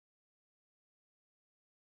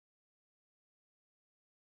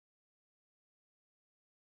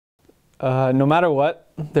No matter what,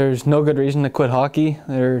 there's no good reason to quit hockey.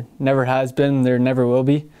 There never has been, there never will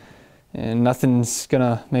be. And nothing's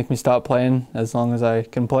gonna make me stop playing. As long as I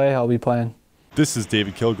can play, I'll be playing. This is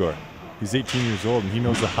David Kilgour. He's 18 years old and he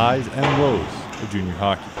knows the highs and lows of junior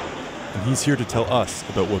hockey. And he's here to tell us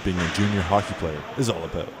about what being a junior hockey player is all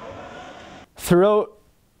about. Throughout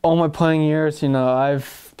all my playing years,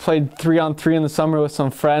 I've played 3-on-3 in the summer with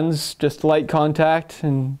some friends, just light contact,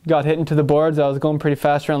 and got hit into the boards. I was going pretty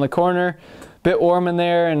fast around the corner, bit warm in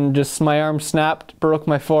there, and just my arm snapped, broke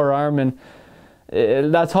my forearm, and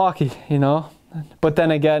that's hockey, But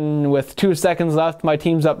then again, with 2 seconds left, my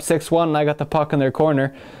team's up 6-1, and I got the puck in their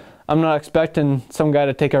corner. I'm not expecting some guy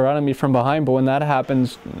to take a run at me from behind, but when that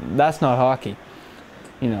happens, that's not hockey.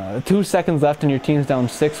 2 seconds left and your team's down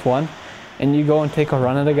 6-1, and you go and take a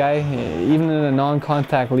run at a guy, even in a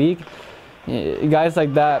non-contact league. Guys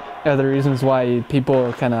like that are the reasons why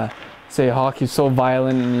people kind of say hockey's so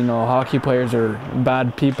violent and, hockey players are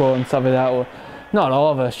bad people and stuff like that. Well, not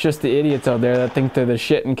all of us, just the idiots out there that think they're the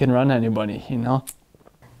shit and can run anybody,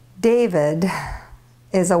 David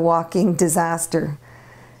is a walking disaster.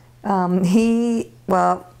 He's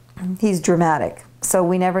dramatic, so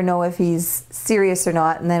we never know if he's serious or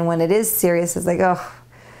not, and then when it is serious, it's like, oh,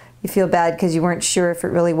 you feel bad because you weren't sure if it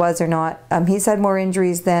really was or not. He's had more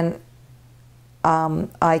injuries than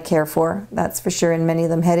I care for, that's for sure, and many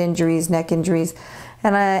of them head injuries, neck injuries,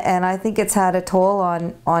 and I think it's had a toll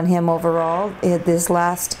on him overall. This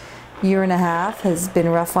last year and a half has been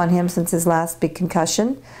rough on him since his last big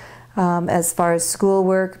concussion. As far as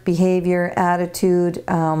schoolwork, behavior, attitude,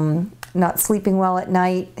 not sleeping well at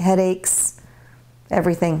night, headaches,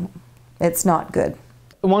 everything. It's not good.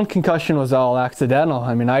 One concussion was all accidental.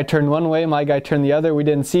 I turned one way, my guy turned the other. We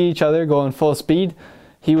didn't see each other going full speed.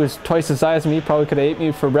 He was twice the size of me, probably could have ate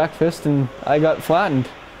me for breakfast, and I got flattened.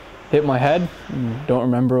 Hit my head. Don't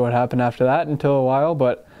remember what happened after that until a while,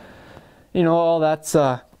 but all that's,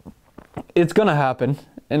 it's gonna happen.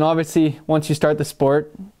 And obviously, once you start the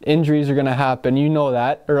sport, injuries are gonna happen. You know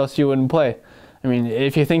that, or else you wouldn't play.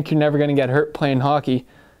 If you think you're never gonna get hurt playing hockey,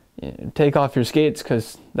 take off your skates,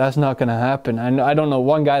 because that's not gonna happen. I don't know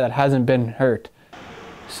one guy that hasn't been hurt.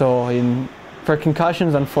 So for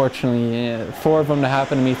concussions, unfortunately, 4 of them to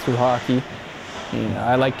happen to me through hockey.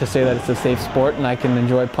 I like to say that it's a safe sport and I can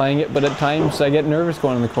enjoy playing it, but at times I get nervous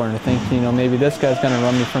going in the corner, think, maybe this guy's gonna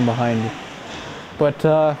run me from behind. But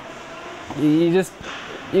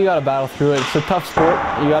you gotta battle through it. It's a tough sport.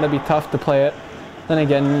 You gotta be tough to play it. Then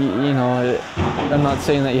again, I'm not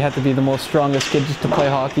saying that you have to be the most strongest kid just to play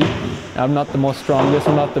hockey. I'm not the most strongest,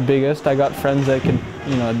 I'm not the biggest. I got friends that can,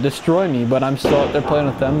 destroy me, but I'm still out there playing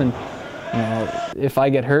with them, and if I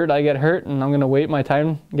get hurt, I get hurt, and I'm gonna wait my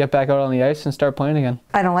time, get back out on the ice and start playing again.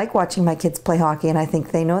 I don't like watching my kids play hockey, and I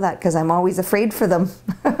think they know that because I'm always afraid for them.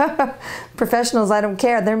 Professionals, I don't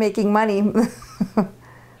care, they're making money.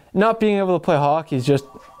 Not being able to play hockey is just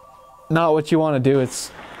not what you want to do.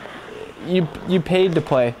 It's you paid to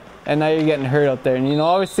play, and now you're getting hurt out there. And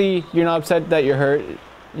obviously you're not upset that you're hurt.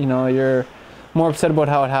 You're more upset about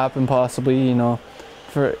how it happened, possibly.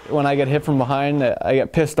 For when I get hit from behind, I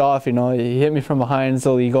get pissed off. He hit me from behind, it's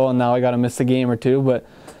illegal, and now I got to miss a game or two. But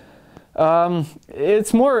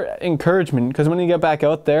it's more encouragement, because when you get back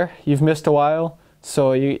out there, you've missed a while,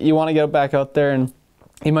 so you want to get back out there, and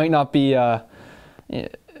you might not be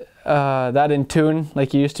that in tune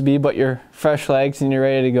like you used to be, but you're fresh legs and you're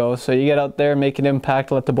ready to go. So you get out there, make an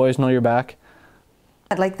impact, let the boys know you're back.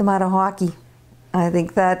 I'd like them out of hockey. I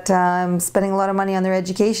think that I'm spending a lot of money on their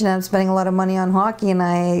education, I'm spending a lot of money on hockey, and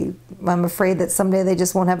I'm afraid that someday they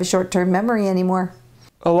just won't have a short-term memory anymore.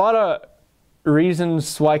 A lot of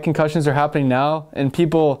reasons why concussions are happening now, and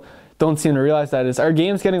people don't seem to realize that, is our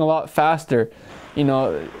game's getting a lot faster. You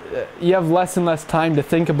have less and less time to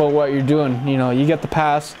think about what you're doing. You get the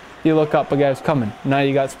pass, you look up, a guy's coming. Now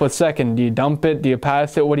you got split second. Do you dump it? Do you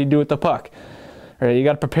pass it? What do you do with the puck? Right, you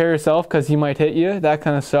got to prepare yourself because he might hit you, that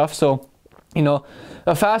kind of stuff. So,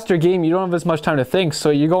 a faster game, you don't have as much time to think. So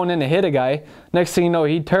you're going in to hit a guy. Next thing you know,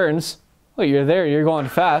 he turns. Well, you're there. You're going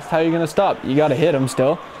fast. How are you going to stop? You got to hit him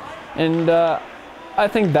still. And I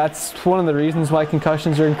think that's one of the reasons why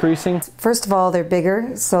concussions are increasing. First of all, they're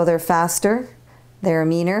bigger, so they're faster. They're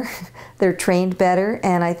meaner, they're trained better,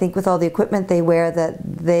 and I think with all the equipment they wear that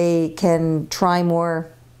they can try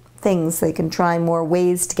more things, they can try more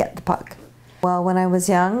ways to get the puck. Well, when I was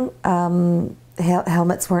young,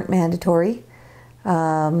 helmets weren't mandatory.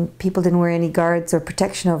 People didn't wear any guards or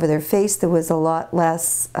protection over their face. There was a lot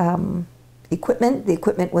less equipment. The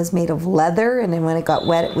equipment was made of leather, and then when it got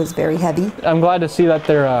wet, it was very heavy. I'm glad to see that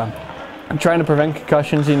they're trying to prevent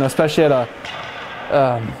concussions, especially at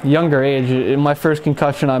younger age. In my first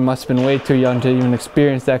concussion, I must have been way too young to even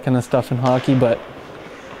experience that kind of stuff in hockey, but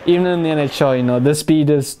even in the NHL, you know, the speed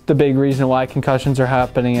is the big reason why concussions are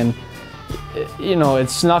happening, and you know,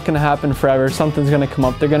 it's not going to happen forever. Something's going to come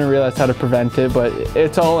up. They're going to realize how to prevent it, but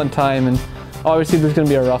it's all in time, and obviously there's going to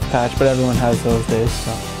be a rough patch, but everyone has those days.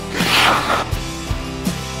 So.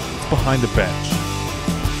 Behind the bench.